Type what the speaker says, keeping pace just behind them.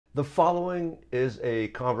The following is a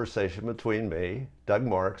conversation between me, Doug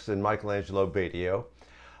Marks, and Angelo Batio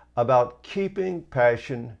about keeping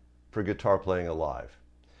passion for guitar playing alive.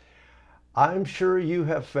 I'm sure you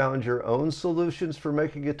have found your own solutions for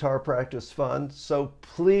making guitar practice fun, so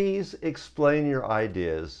please explain your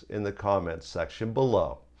ideas in the comments section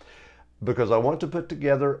below, because I want to put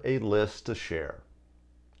together a list to share.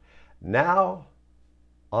 Now,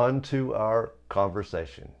 on to our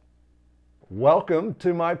conversation. Welcome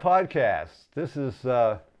to my podcast. This is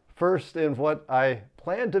first in what I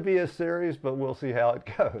plan to be a series, but we'll see how it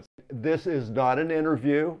goes. This is not an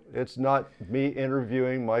interview. It's not me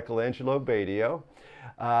interviewing Angelo Batio.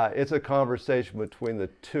 It's a conversation between the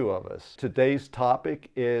two of us. Today's topic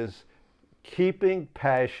is keeping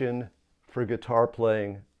passion for guitar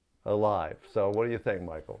playing alive. So what do you think,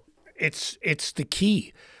 Michael? It's the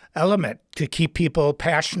key element to keep people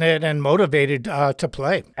passionate and motivated to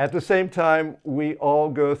play. At the same time, we all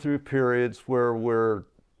go through periods where we're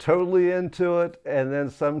totally into it, and then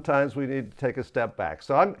sometimes we need to take a step back.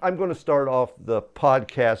 So I'm going to start off the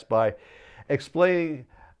podcast by explaining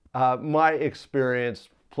my experience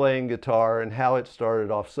playing guitar and how it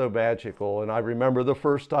started off so magical. And I remember the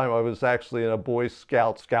first time I was actually in a Boy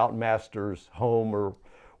Scoutmaster's home or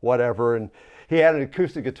whatever, and he had an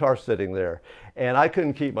acoustic guitar sitting there, and I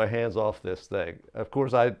couldn't keep my hands off this thing. Of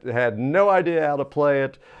course, I had no idea how to play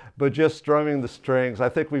it, but just strumming the strings. I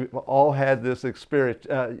think we've all had this experience.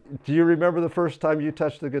 Do you remember the first time you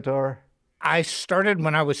touched the guitar? I started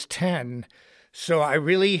when I was 10, so I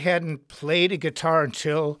really hadn't played a guitar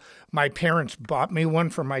until my parents bought me one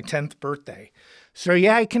for my 10th birthday. So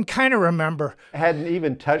yeah, I can kind of remember. Hadn't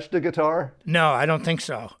even touched a guitar? No, I don't think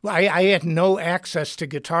so. I had no access to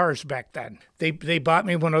guitars back then. They bought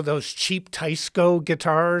me one of those cheap Teisco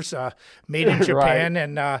guitars made in Japan, right.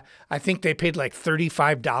 And I think they paid like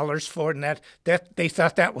 $35 for it, and that they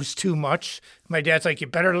thought that was too much. My dad's like, "You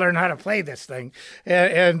better learn how to play this thing,"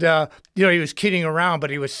 and you know, he was kidding around, but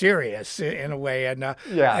he was serious in a way,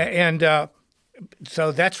 and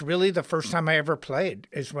so that's really the first time I ever played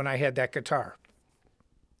is when I had that guitar.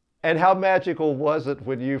 And how magical was it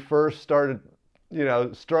when you first started, you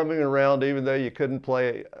know, strumming around, even though you couldn't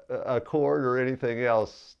play a chord or anything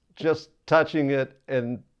else, just touching it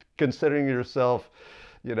and considering yourself,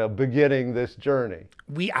 you know, beginning this journey?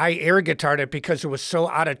 I air guitared it because it was so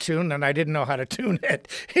out of tune and I didn't know how to tune it.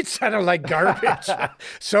 It sounded like garbage.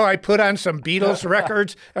 So I put on some Beatles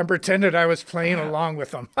records and pretended I was playing along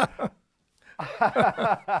with them.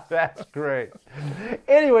 That's great.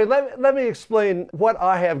 Anyway, let me explain what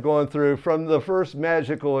I have gone through from the first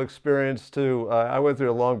magical experience to, I went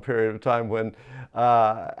through a long period of time when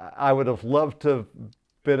I would have loved to have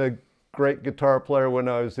been a great guitar player when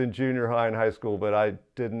I was in junior high and high school, but I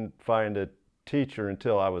didn't find a teacher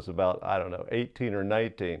until I was about, I don't know, 18 or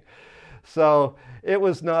 19. So it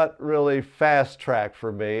was not really fast track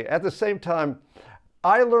for me. At the same time,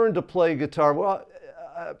 I learned to play guitar. Well,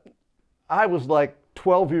 I was like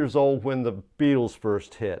 12 years old when the Beatles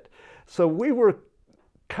first hit. So we were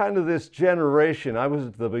kind of this generation. I was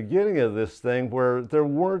at the beginning of this thing where there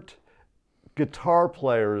weren't guitar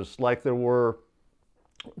players like there were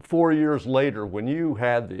 4 years later when you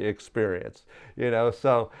had the experience, you know.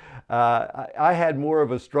 So I had more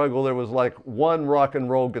of a struggle. There was like one rock and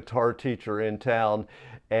roll guitar teacher in town,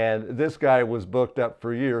 and this guy was booked up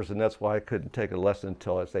for years, and that's why I couldn't take a lesson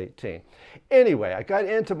until I was 18. Anyway, I got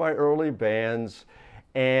into my early bands,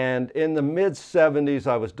 and in the mid-70s,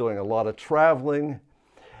 I was doing a lot of traveling.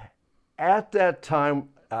 At that time,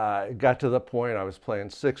 it got to the point I was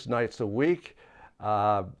playing 6 nights a week.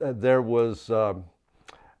 There was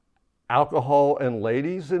alcohol and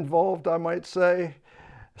ladies involved, I might say.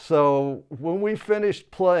 So when we finished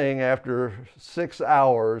playing after 6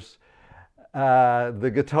 hours,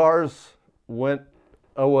 the guitars went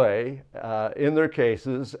away in their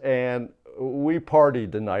cases, and we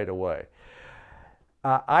partied the night away.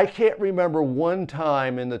 I can't remember one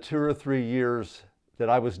time in the 2 or 3 years that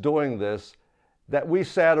I was doing this that we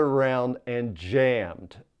sat around and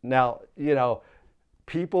jammed. Now, you know,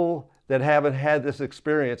 people that haven't had this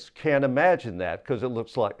experience can't imagine that, because it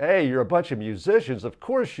looks like, hey, you're a bunch of musicians. Of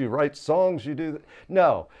course you write songs, you do that.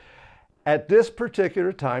 No. At this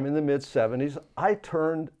particular time in the mid-70s, I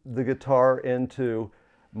turned the guitar into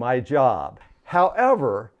my job.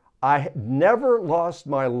 However, I never lost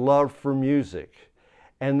my love for music,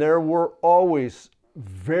 and there were always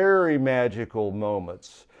very magical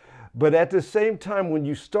moments. But at the same time, when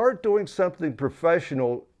you start doing something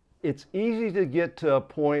professional, it's easy to get to a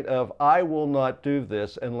point of, I will not do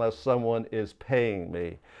this unless someone is paying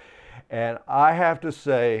me. And I have to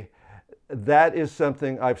say, that is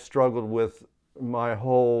something I've struggled with my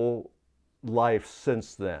whole life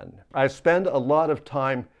since then. I spend a lot of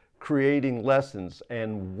time creating lessons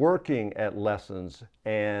and working at lessons,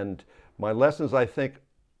 and my lessons, I think,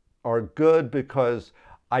 are good because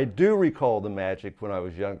I do recall the magic when I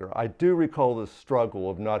was younger. I do recall the struggle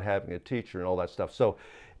of not having a teacher and all that stuff. So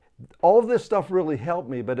all of this stuff really helped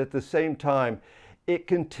me, but at the same time, it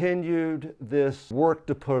continued this work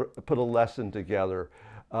to put a lesson together.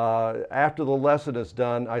 After the lesson is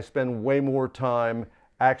done, I spend way more time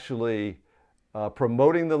actually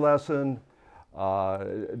promoting the lesson,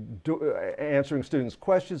 answering students'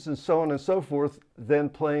 questions and so on and so forth, than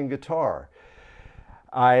playing guitar.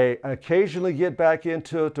 I occasionally get back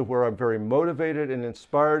into it to where I'm very motivated and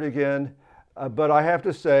inspired again, but I have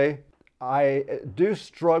to say, I do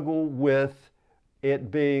struggle with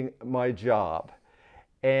it being my job.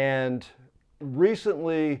 And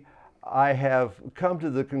recently, I have come to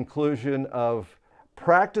the conclusion of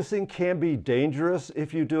practicing can be dangerous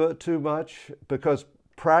if you do it too much, because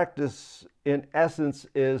practice, in essence,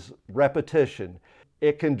 is repetition.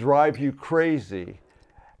 It can drive you crazy.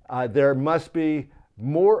 There must be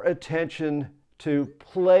more attention to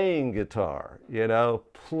playing guitar,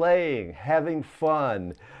 playing, having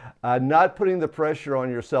fun, not putting the pressure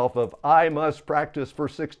on yourself of, I must practice for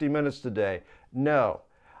 60 minutes today. No,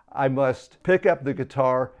 I must pick up the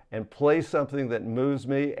guitar and play something that moves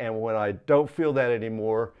me, and when I don't feel that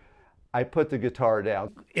anymore, I put the guitar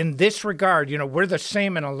down. In this regard, we're the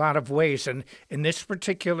same in a lot of ways, and in this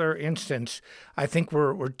particular instance, I think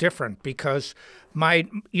we're different because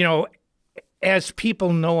as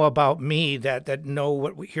people know about me that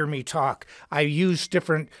hear me talk, I use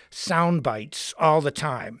different sound bites all the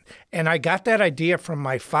time. And I got that idea from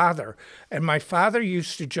my father. And my father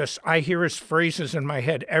used to I hear his phrases in my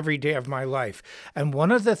head every day of my life. And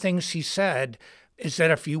one of the things he said is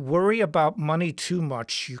that if you worry about money too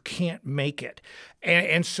much, you can't make it.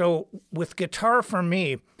 And so with guitar for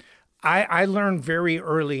me, I learned very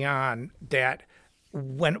early on that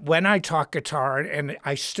when I talk guitar, and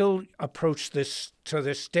I still approach this to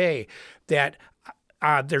this day, that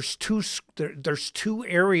there's two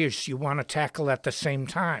areas you want to tackle at the same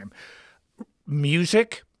time: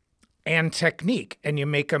 music and technique. And you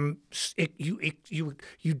make them.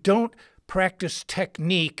 You don't practice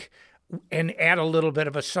technique and add a little bit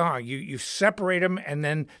of a song. You separate them, and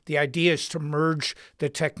then the idea is to merge the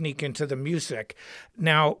technique into the music.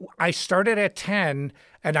 Now, I started at 10,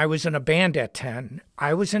 and I was in a band at 10.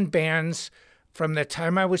 I was in bands from the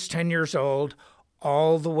time I was 10 years old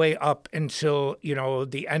all the way up until,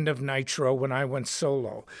 the end of Nitro when I went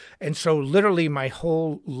solo. And so literally my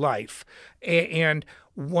whole life. And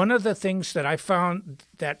one of the things that I found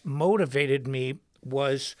that motivated me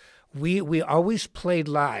was we always played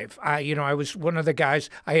live. I was one of the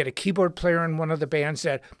guys. I had a keyboard player in one of the bands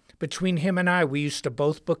that between him and I, we used to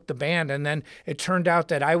both book the band. And then it turned out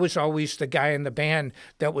that I was always the guy in the band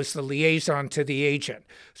that was the liaison to the agent.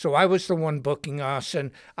 So I was the one booking us,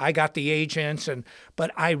 and I got the agents.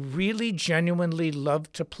 But I really genuinely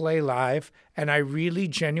loved to play live, and I really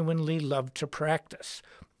genuinely loved to practice.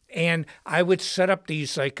 And I would set up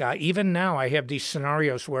these, even now I have these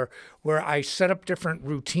scenarios where I set up different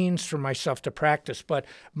routines for myself to practice. But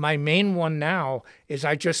my main one now is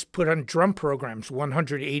I just put on drum programs,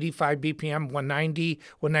 185 BPM, 190,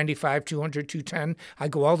 195, 200, 210. I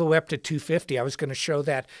go all the way up to 250. I was going to show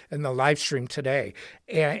that in the live stream today.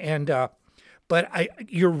 But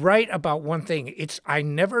you're right about one thing. I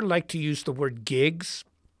never like to use the word gigs.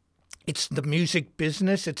 It's the music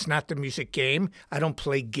business. It's not the music game. I don't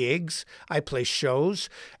play gigs. I play shows.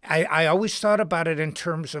 I always thought about it in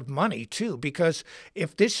terms of money, too, because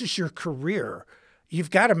if this is your career, you've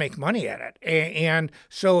got to make money at it. And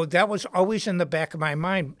so that was always in the back of my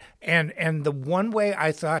mind. And the one way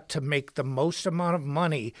I thought to make the most amount of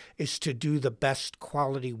money is to do the best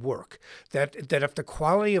quality work. That if the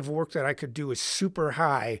quality of work that I could do is super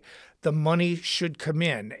high, the money should come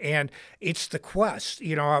in. And it's the quest.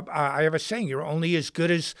 I have a saying, you're only as good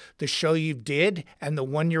as the show you did and the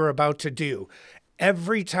one you're about to do.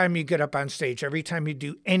 Every time you get up on stage, every time you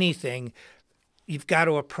do anything, you've got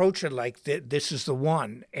to approach it like this is the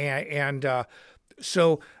one.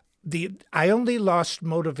 So I only lost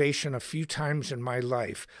motivation a few times in my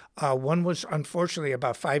life. One was unfortunately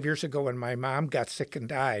about 5 years ago when my mom got sick and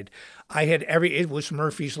died. It was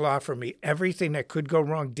Murphy's Law for me. Everything that could go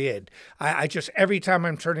wrong did. I just, every time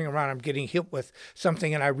I'm turning around, I'm getting hit with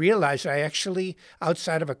something. And I realized I actually,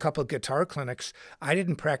 outside of a couple of guitar clinics, I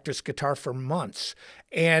didn't practice guitar for months.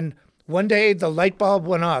 And one day the light bulb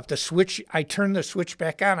went off. I turned the switch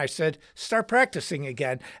back on. I said, start practicing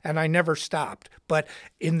again. And I never stopped. But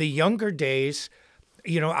in the younger days,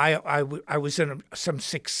 I was in some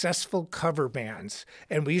successful cover bands,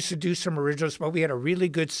 and we used to do some originals, but we had a really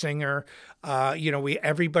good singer.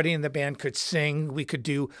 Everybody in the band could sing. We could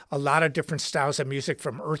do a lot of different styles of music,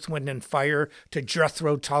 from Earth, Wind, and Fire to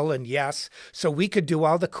Jethro Tull and Yes. So we could do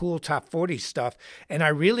all the cool top 40 stuff, and I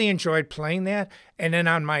really enjoyed playing that. And then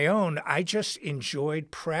on my own, I just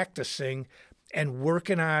enjoyed practicing and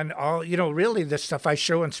working on all, really the stuff I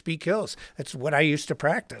show in Speak Hills. That's what I used to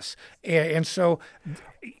practice. And so,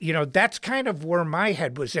 that's kind of where my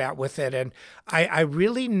head was at with it. And I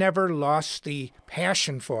really never lost the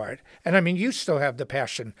passion for it. And I mean, you still have the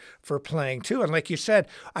passion for playing too. And like you said,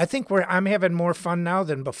 I think I'm having more fun now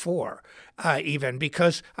than before, even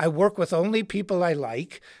because I work with only people I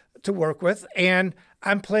like to work with, and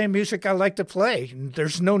I'm playing music I like to play.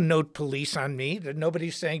 There's no note police on me.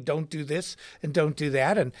 Nobody's saying don't do this and don't do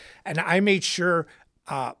that. And I made sure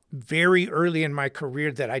very early in my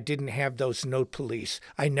career that I didn't have those note police.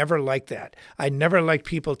 I never liked that. I never liked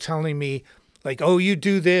people telling me, like, oh, you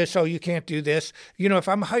do this, oh, you can't do this. If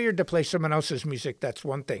I'm hired to play someone else's music, that's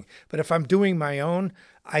one thing. But if I'm doing my own,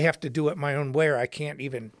 I have to do it my own way, or I don't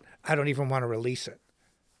even want to release it.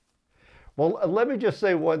 Well, let me just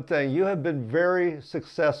say one thing. You have been very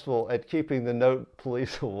successful at keeping the note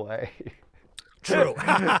police away. True.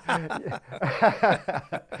 I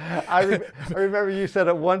remember you said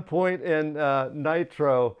at one point in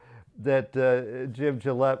Nitro that Jim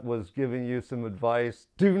Gillette was giving you some advice.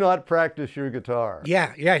 Do not practice your guitar.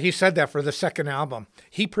 Yeah, he said that for the second album.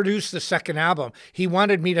 He produced the second album. He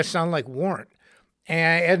wanted me to sound like Warrant.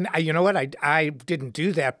 And you know what? I didn't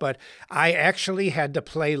do that, but I actually had to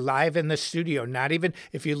play live in the studio. Not even,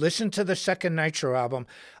 if you listen to the second Nitro album,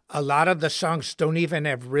 a lot of the songs don't even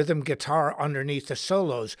have rhythm guitar underneath the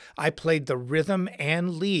solos. I played the rhythm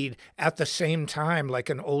and lead at the same time, like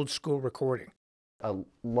an old school recording. A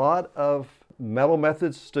lot of Metal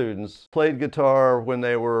Methods students played guitar when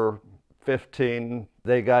they were 15.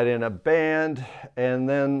 They got in a band, and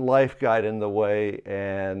then life got in the way.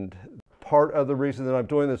 And part of the reason that I'm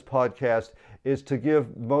doing this podcast is to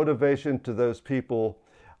give motivation to those people,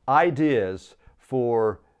 ideas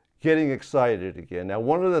for getting excited again. Now,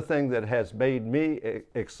 one of the things that has made me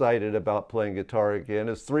excited about playing guitar again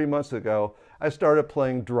is 3 months ago, I started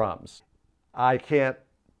playing drums. I can't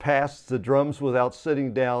pass the drums without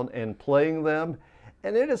sitting down and playing them.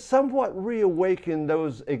 And it has somewhat reawakened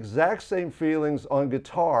those exact same feelings on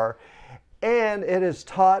guitar. And it has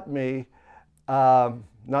taught me,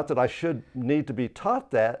 not that I should need to be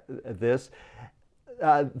taught that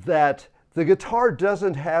the guitar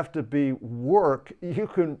doesn't have to be work. You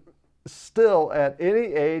can still, at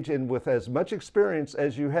any age and with as much experience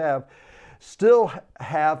as you have, still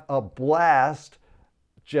have a blast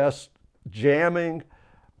just jamming,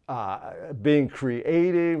 being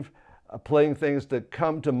creative, playing things that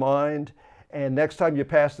come to mind. And next time you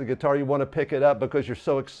pass the guitar, you want to pick it up because you're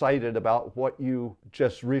so excited about what you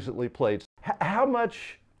just recently played. How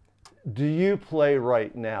much do you play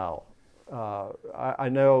right now? I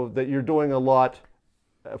know that you're doing a lot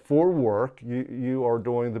for work. You are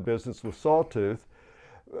doing the business with Sawtooth,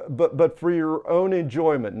 but for your own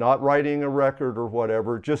enjoyment, not writing a record or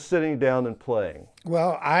whatever, just sitting down and playing.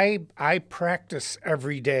 Well, I practice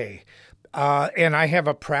every day, and I have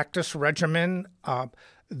a practice regimen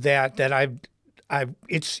that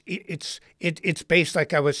it's based,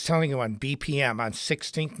 like I was telling you, on BPM, on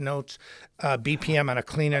 16th notes, BPM on a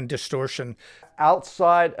clean and distortion.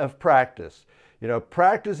 Outside of practice,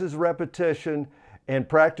 practice is repetition, and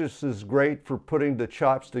practice is great for putting the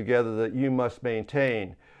chops together that you must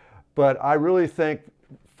maintain. But I really think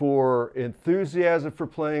for enthusiasm for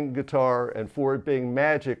playing guitar and for it being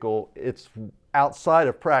magical, it's outside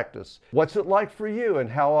of practice. What's it like for you, and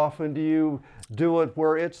how often do you do it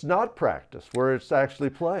where it's not practice, where it's actually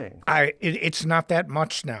playing? It's not that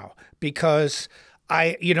much now, because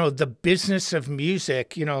the business of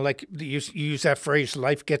music, like you use that phrase,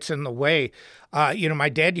 life gets in the way. My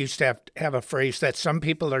dad used to have a phrase that some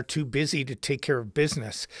people are too busy to take care of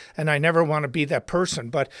business. And I never want to be that person.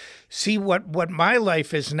 But see what my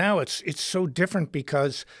life is now, it's so different,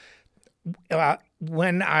 because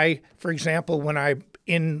when I'm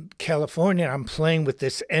in California, I'm playing with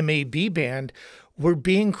this MAB band, we're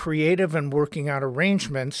being creative and working out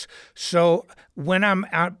arrangements. So when I'm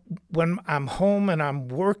home and I'm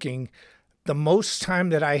working, the most time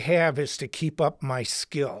that I have is to keep up my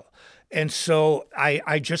skill. And so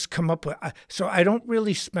I just come up with, so I don't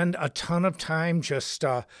really spend a ton of time just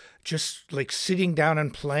like sitting down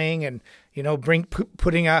and playing and,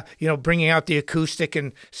 putting out, bringing out the acoustic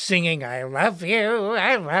and singing, I love you,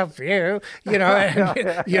 I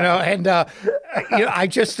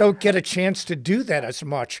just don't get a chance to do that as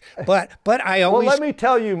much. But I always. Well, let me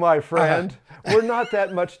tell you, my friend, we're not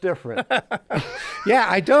that much different. Yeah,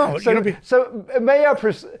 I don't. So may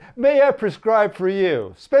I prescribe for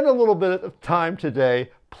you? Spend a little bit of time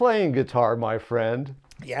today playing guitar, my friend.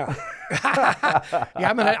 Yeah.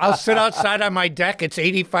 Yeah, I'll sit outside on my deck. It's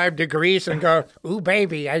 85 degrees and go, ooh,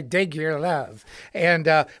 baby, I dig your love. And,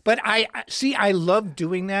 but I love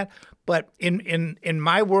doing that. But in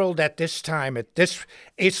my world at this time,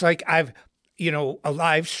 it's like I've, a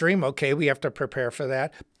live stream. Okay, we have to prepare for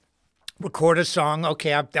that. Record a song.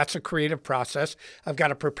 Okay, that's a creative process. I've got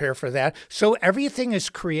to prepare for that. So everything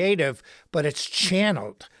is creative, but it's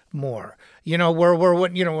channeled more. When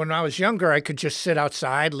I was younger, I could just sit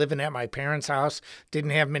outside, living at my parents' house,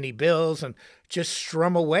 didn't have many bills, and just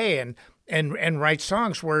strum away and write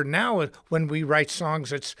songs. Where now, when we write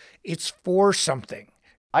songs, it's for something.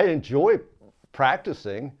 I enjoy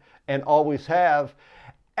practicing and always have.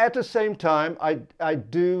 At the same time, I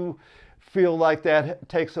do feel like that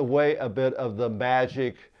takes away a bit of the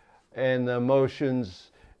magic and the emotions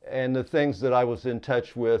and the things that I was in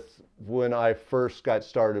touch with when I first got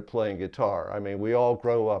started playing guitar. I mean, we all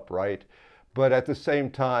grow up, right? But at the same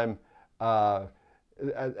time, that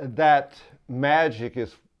magic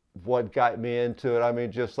is what got me into it. I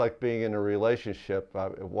mean, just like being in a relationship,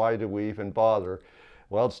 why do we even bother?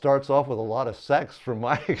 Well, it starts off with a lot of sex from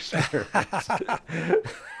my experience.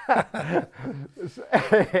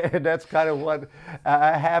 And that's kind of what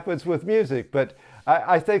happens with music. But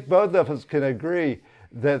I think both of us can agree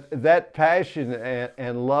that passion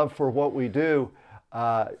and love for what we do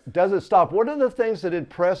doesn't stop. One of the things that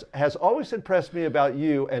has always impressed me about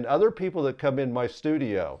you and other people that come in my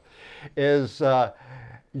studio is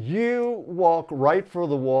you walk right for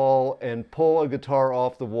the wall and pull a guitar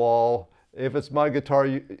off the wall. If it's my guitar,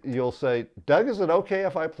 you'll say, Doug, is it okay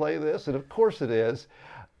if I play this? And of course it is.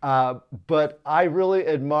 But I really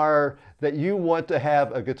admire that you want to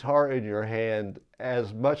have a guitar in your hand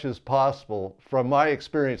as much as possible from my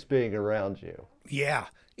experience being around you. Yeah,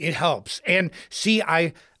 it helps. And see,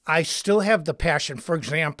 I still have the passion. For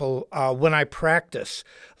example, when I practice,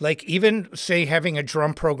 like even say having a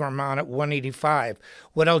drum program on at 185,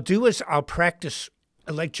 what I'll do is I'll practice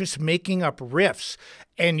like just making up riffs,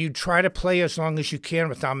 and you try to play as long as you can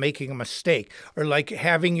without making a mistake, or like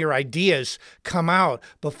having your ideas come out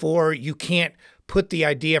before you can't put the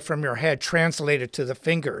idea from your head, translate it to the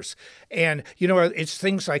fingers. And, it's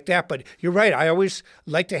things like that. But you're right. I always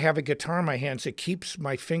like to have a guitar in my hands. It keeps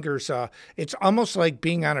my fingers, it's almost like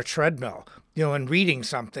being on a treadmill, and reading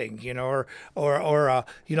something, or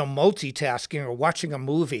multitasking or watching a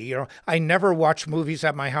movie. I never watch movies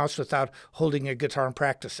at my house without holding a guitar and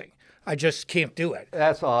practicing. I just can't do it.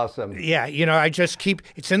 That's awesome. Yeah, I just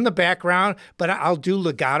it's in the background, but I'll do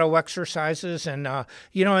legato exercises and,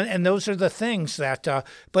 and those are the things that,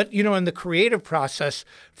 but, in the creative process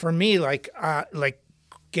for me, like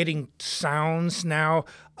getting sounds now,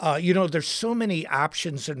 there's so many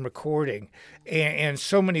options in recording and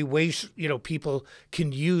so many ways, people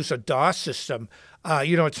can use a DAW system.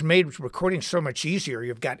 It's made recording so much easier.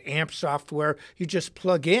 You've got amp software. You just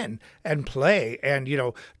plug in and play. And,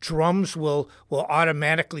 drums will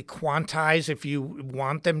automatically quantize if you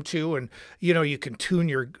want them to. And, you can tune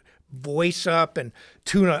your voice up and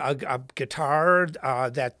tune a guitar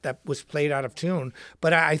that was played out of tune.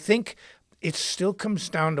 But I think it still comes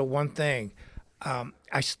down to one thing.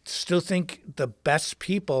 I still think the best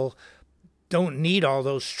people don't need all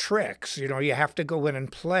those tricks. You have to go in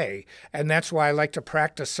and play. And that's why I like to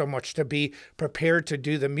practice so much, to be prepared to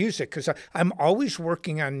do the music, because I'm always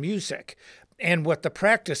working on music. And what the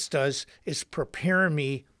practice does is prepare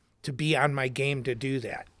me to be on my game to do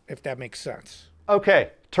that, if that makes sense. Okay,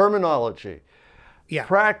 terminology. Yeah.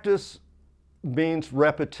 Practice means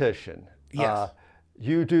repetition. Yes.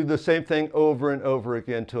 You do the same thing over and over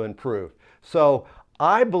again to improve. So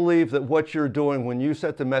I believe that what you're doing when you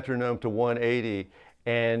set the metronome to 180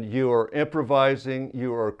 and you are improvising,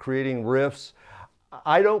 you are creating riffs,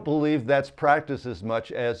 I don't believe that's practice as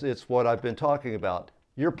much as it's what I've been talking about.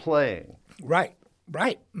 You're playing. Right.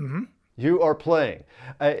 Mm-hmm. You are playing.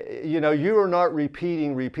 You are not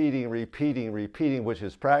repeating, which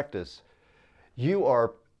is practice. You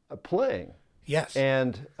are playing. Yes.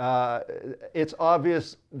 And it's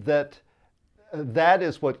obvious that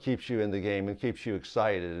is what keeps you in the game and keeps you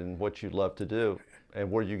excited and what you love to do.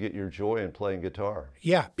 and where you get your joy in playing guitar.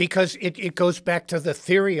 Yeah, because it goes back to the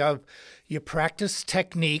theory of you practice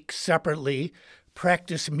technique separately,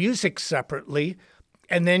 practice music separately,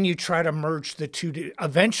 and then you try to merge the two.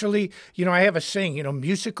 Eventually, I have a saying,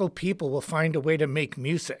 musical people will find a way to make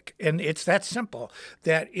music. And it's that simple,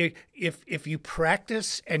 that if you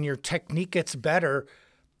practice and your technique gets better,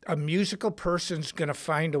 a musical person's going to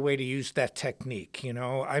find a way to use that technique.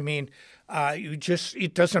 I mean,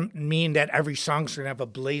 it doesn't mean that every song's going to have a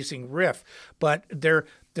blazing riff, but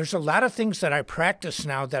there's a lot of things that I practice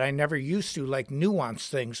now that I never used to, like nuanced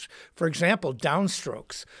things. For example,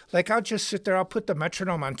 downstrokes. Like I'll just sit there, I'll put the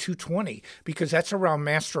metronome on 220 because that's around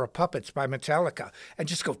Master of Puppets by Metallica, and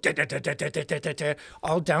just go da da da da da da da da da,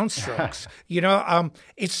 all downstrokes.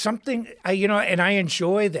 It's something and I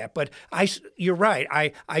enjoy that. But you're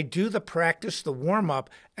right. I do the practice, the warm up,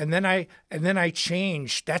 and then I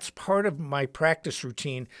change. That's part of my practice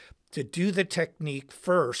routine, to do the technique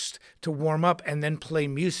first, to warm up, and then play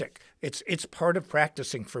music. It's part of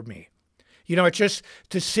practicing for me. It's just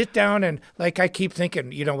to sit down and, like, I keep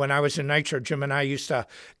thinking, when I was in Nitro, Jim and I used to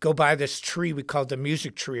go by this tree we called the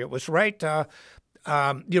music tree. It was right,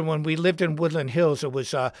 when we lived in Woodland Hills, it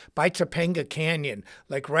was by Topanga Canyon,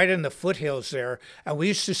 like right in the foothills there. And we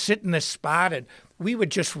used to sit in this spot and we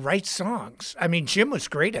would just write songs. I mean, Jim was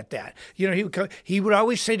great at that. He would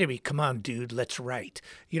always say to me, "Come on, dude, let's write."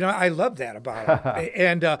 I love that about him.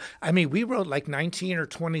 And I mean, we wrote like 19 or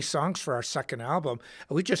 20 songs for our second album.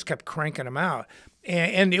 And we just kept cranking them out.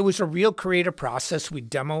 And it was a real creative process. We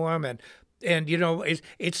demo them, and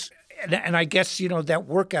and I guess, that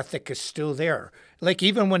work ethic is still there. Like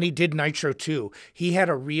even when he did Nitro 2, he had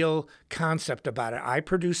a real concept about it. I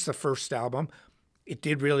produced the first album. It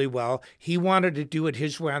did really well. He wanted to do it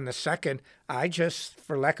his way on the second. I just,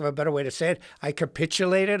 for lack of a better way to say it, I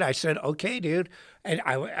capitulated. I said, "Okay, dude," and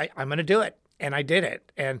I'm going to do it. And I did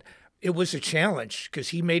it. And it was a challenge because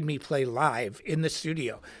he made me play live in the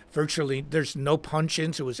studio. Virtually, there's no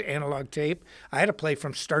punch-ins. It was analog tape. I had to play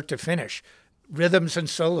from start to finish, rhythms and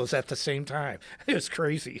solos at the same time. It was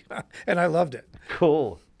crazy, and I loved it.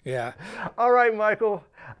 Cool. Yeah. All right, Michael,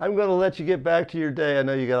 I'm going to let you get back to your day. I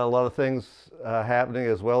know you got a lot of things happening,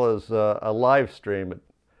 as well as a live stream at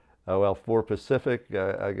 4 Pacific.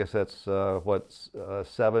 I guess that's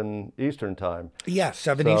 7 Eastern time. Yeah,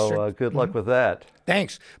 7 Eastern. So good luck with that.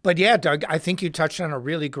 Thanks. But yeah, Doug, I think you touched on a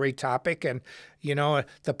really great topic. And,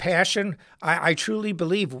 the passion, I truly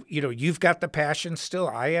believe, you've got the passion still.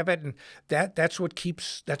 I have it. And that's what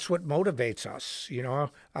motivates us.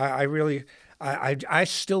 I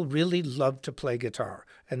still really love to play guitar.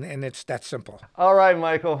 And it's that simple. All right,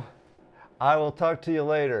 Michael. I will talk to you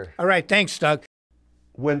later. All right. Thanks, Doug.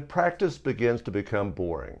 When practice begins to become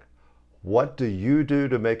boring, what do you do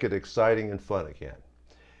to make it exciting and fun again?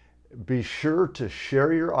 Be sure to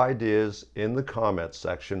share your ideas in the comments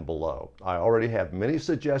section below. I already have many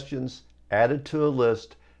suggestions added to a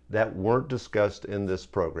list that weren't discussed in this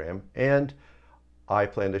program, and I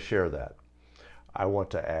plan to share that. I want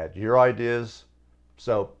to add your ideas,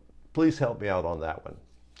 so please help me out on that one.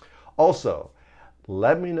 Also,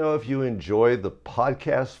 let me know if you enjoy the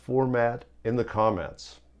podcast format in the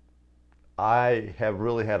comments. I have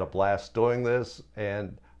really had a blast doing this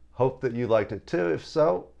and hope that you liked it too. If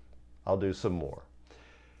so, I'll do some more.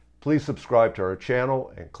 Please subscribe to our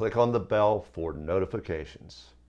channel and click on the bell for notifications.